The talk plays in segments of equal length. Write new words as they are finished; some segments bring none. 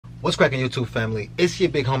What's cracking, YouTube family? It's your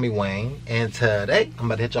big homie Wayne, and today I'm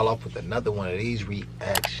about to hit y'all off with another one of these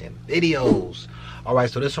reaction videos.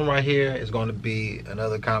 Alright, so this one right here is going to be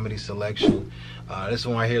another comedy selection. This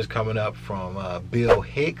one right here is coming up from Bill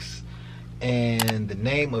Hicks, and the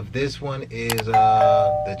name of this one is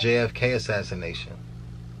the JFK Assassination.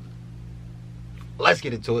 Let's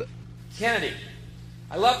get into it. Kennedy.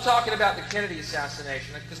 I love talking about the Kennedy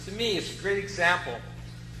assassination because to me it's a great example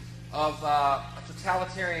of a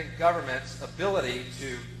totalitarian government's ability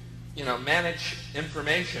to, manage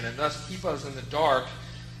information and thus keep us in the dark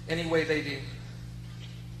any way they do.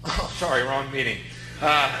 Oh, sorry, wrong meeting.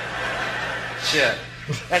 Shit.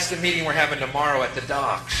 That's the meeting we're having tomorrow at the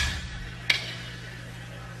docks.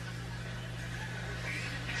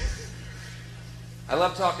 I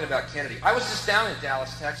love talking about Kennedy. I was just down in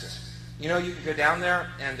Dallas, Texas. You can go down there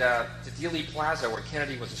and to Dealey Plaza where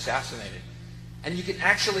Kennedy was assassinated. And you can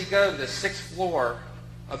actually go to the 6th floor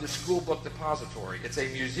of the School Book Depository. It's a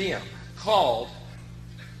museum called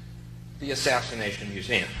the Assassination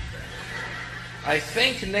Museum. I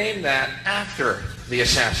think named that after the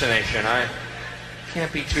assassination. I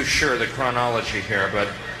can't be too sure of the chronology here, but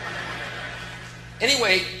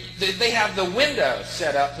anyway, they have the window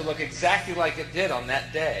set up to look exactly like it did on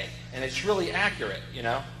that day. And it's really accurate,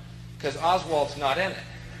 because Oswald's not in it.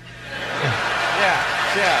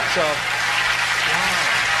 Yeah, so...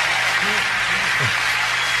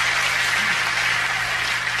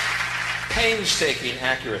 Painstaking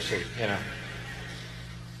accuracy,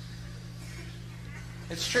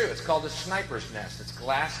 It's true. It's called a sniper's nest. It's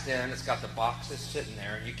glassed in. It's got the boxes sitting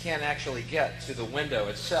there, and you can't actually get to the window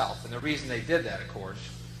itself. And the reason they did that, of course,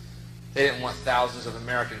 they didn't want thousands of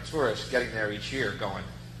American tourists getting there each year going,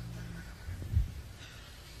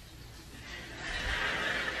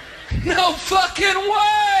 "No fucking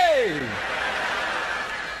way!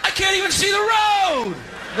 I can't even see the road!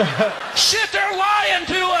 Shit, they're lying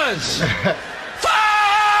to us!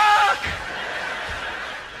 Fuck!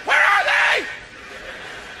 Where are they?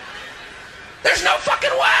 There's no fucking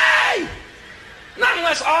way! Not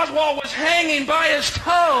unless Oswald was hanging by his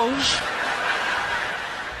toes,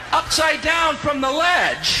 upside down from the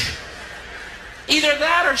ledge. Either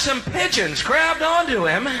that or some pigeons grabbed onto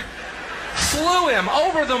him, flew him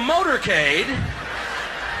over the motorcade.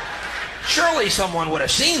 Surely someone would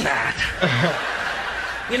have seen that.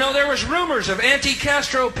 There was rumors of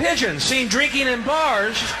anti-Castro pigeons seen drinking in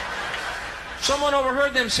bars. Someone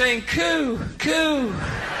overheard them saying, "Coo, coo,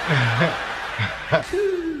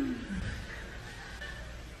 coo."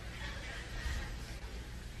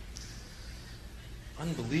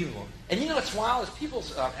 Unbelievable. And what's wild is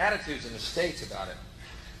people's attitudes in the States about it.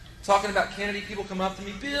 Talking about Kennedy, people come up to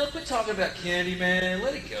me, "Bill, quit talking about Kennedy, man.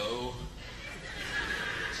 Let it go.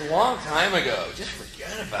 It's a long time ago. Just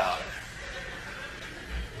forget about it."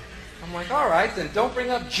 I'm like, all right, then don't bring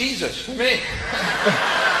up Jesus for me.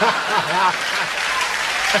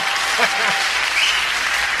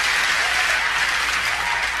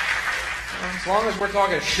 As long as we're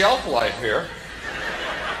talking shelf life here.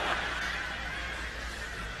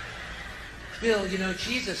 "Bill,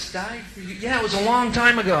 Jesus died for you." Yeah, it was a long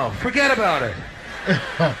time ago. Forget about it.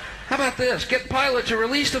 How about this? Get Pilate to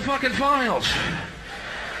release the fucking files.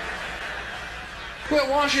 Quit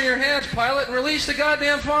washing your hands, Pilate, and release the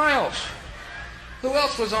goddamn files. Who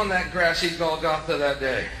else was on that grassy Golgotha that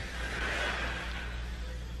day?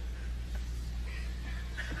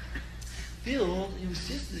 "Bill, it was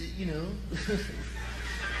just,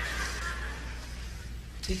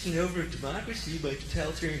 taking over democracy by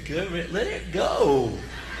totalitarian government. Let it go."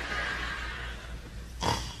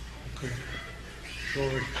 Okay.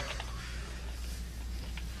 Sorry.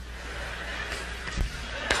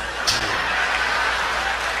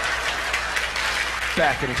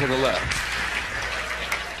 Back and to the left.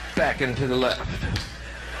 Back and to the left.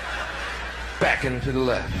 Back and to the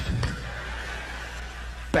left.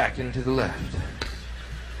 Back and to the left.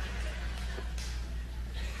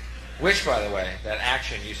 Which, by the way, that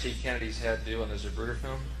action you see Kennedy's head do on the Zapruder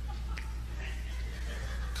film,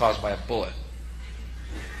 caused by a bullet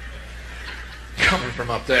coming from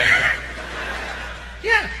up there.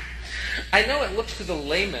 Yeah. I know it looks to the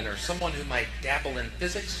layman or someone who might dabble in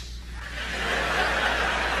physics.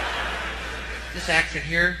 This action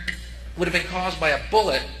here would have been caused by a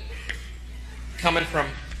bullet coming from,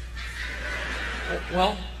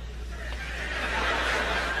 well,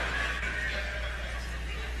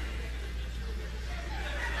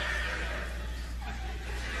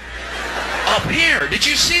 up here. Did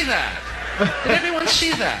you see that? Did everyone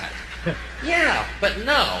see that? Yeah, but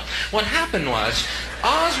no. What happened was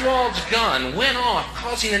Oswald's gun went off,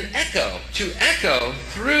 causing an echo to echo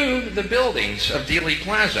through the buildings of Dealey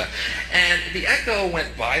Plaza. And the echo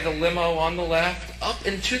went by the limo on the left, up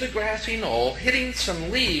into the grassy knoll, hitting some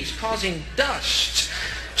leaves, causing dust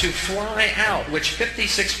to fly out, which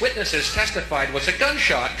 56 witnesses testified was a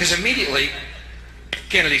gunshot, because immediately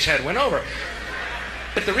Kennedy's head went over.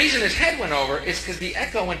 But the reason his head went over is because the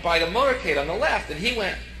echo went by the motorcade on the left, and he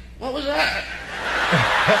went, "What was that?"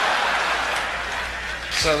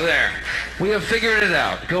 So there. We have figured it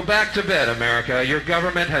out. Go back to bed, America. Your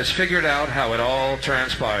government has figured out how it all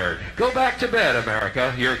transpired. Go back to bed,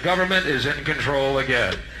 America. Your government is in control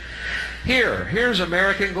again. Here's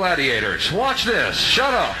American Gladiators. Watch this.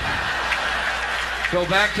 Shut up. Go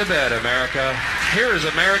back to bed, America. Here is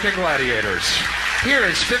American Gladiators. Here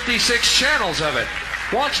is 56 channels of it.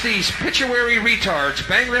 Watch these pituitary retards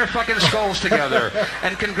bang their fucking skulls together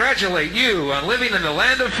and congratulate you on living in the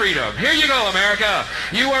land of freedom. Here you go, America.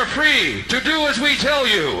 You are free to do as we tell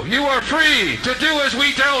you. You are free to do as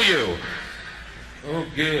we tell you. Oh,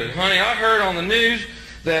 good. Honey, I heard on the news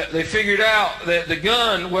that they figured out that the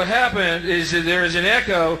gun, what happened is that there is an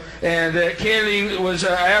echo, and that Kennedy was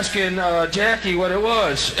asking Jackie what it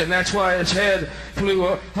was, and that's why his head flew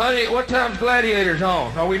up. Honey, what time's Gladiators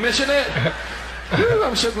on? Are we missing it? Whew,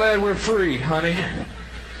 I'm so glad we're free, honey.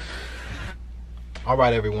 All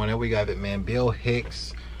right, everyone, there we got it, man. Bill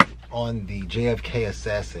Hicks on the JFK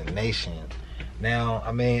assassination. Now,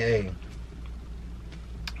 I mean, hey,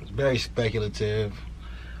 it's very speculative.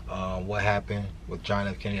 What happened with John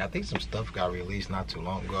F. Kennedy? I think some stuff got released not too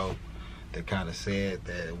long ago that kind of said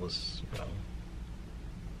that it was, you know,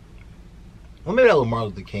 well, maybe that was Martin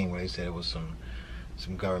Luther King when they said it was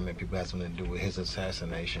some government people had something to do with his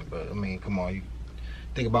assassination. But I mean, come on, you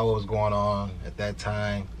think about what was going on at that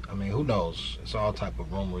time. I mean, who knows? It's all type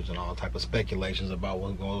of rumors and all type of speculations about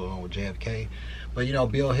what's going on with JFK. But you know,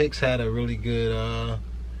 Bill Hicks had a really good,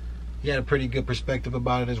 he had a pretty good perspective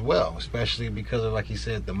about it as well, especially because of, like he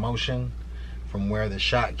said, the motion from where the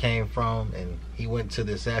shot came from. And he went to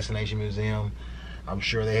the assassination museum. I'm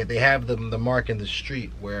sure they have the mark in the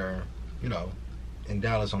street where, you know, in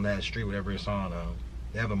Dallas on that street, whatever it's on,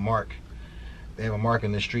 they have a mark. They have a mark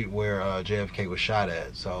in the street where JFK was shot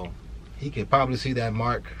at. So he could probably see that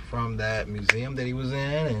mark from that museum that he was in,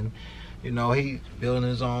 and you know, he building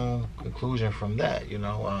his own conclusion from that. You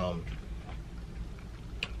know,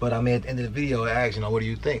 but I mean, at the end of the video, I asked, you know, what do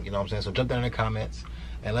you think? You know what I'm saying? So jump down in the comments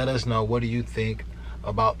and let us know, what do you think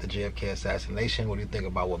about the JFK assassination? What do you think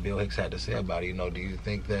about what Bill Hicks had to say about it? You know, do you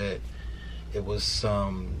think that it was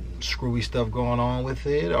some screwy stuff going on with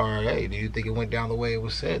it, or hey, do you think it went down the way it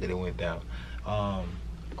was said that it went down? Of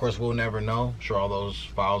course, we'll never know. I'm sure all those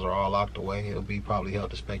files are all locked away. It'll be probably held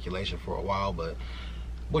to speculation for a while, but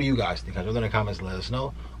what do you guys think? Jump in the comments and let us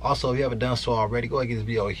know. Also, if you haven't done so already, go ahead and give this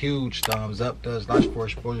video a huge thumbs up. Does lots for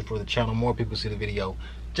exposure for the channel. More people see the video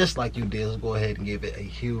just like you did. Let's go ahead and give it a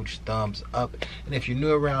huge thumbs up. And if you're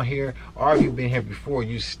new around here, or if you've been here before,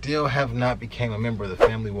 you still have not became a member of the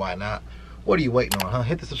family, why not? What are you waiting on, huh?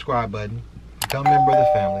 Hit the subscribe button, become a member of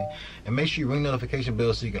the family, and make sure you ring the notification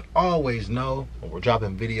bell so you can always know when we're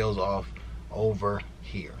dropping videos off over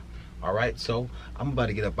here. All right, so I'm about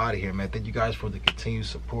to get up out of here, man. Thank you guys for the continued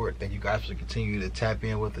support. Thank you guys for continuing to tap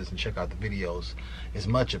in with us and check out the videos. It's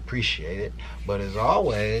much appreciated. But as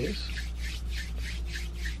always,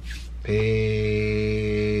 peace.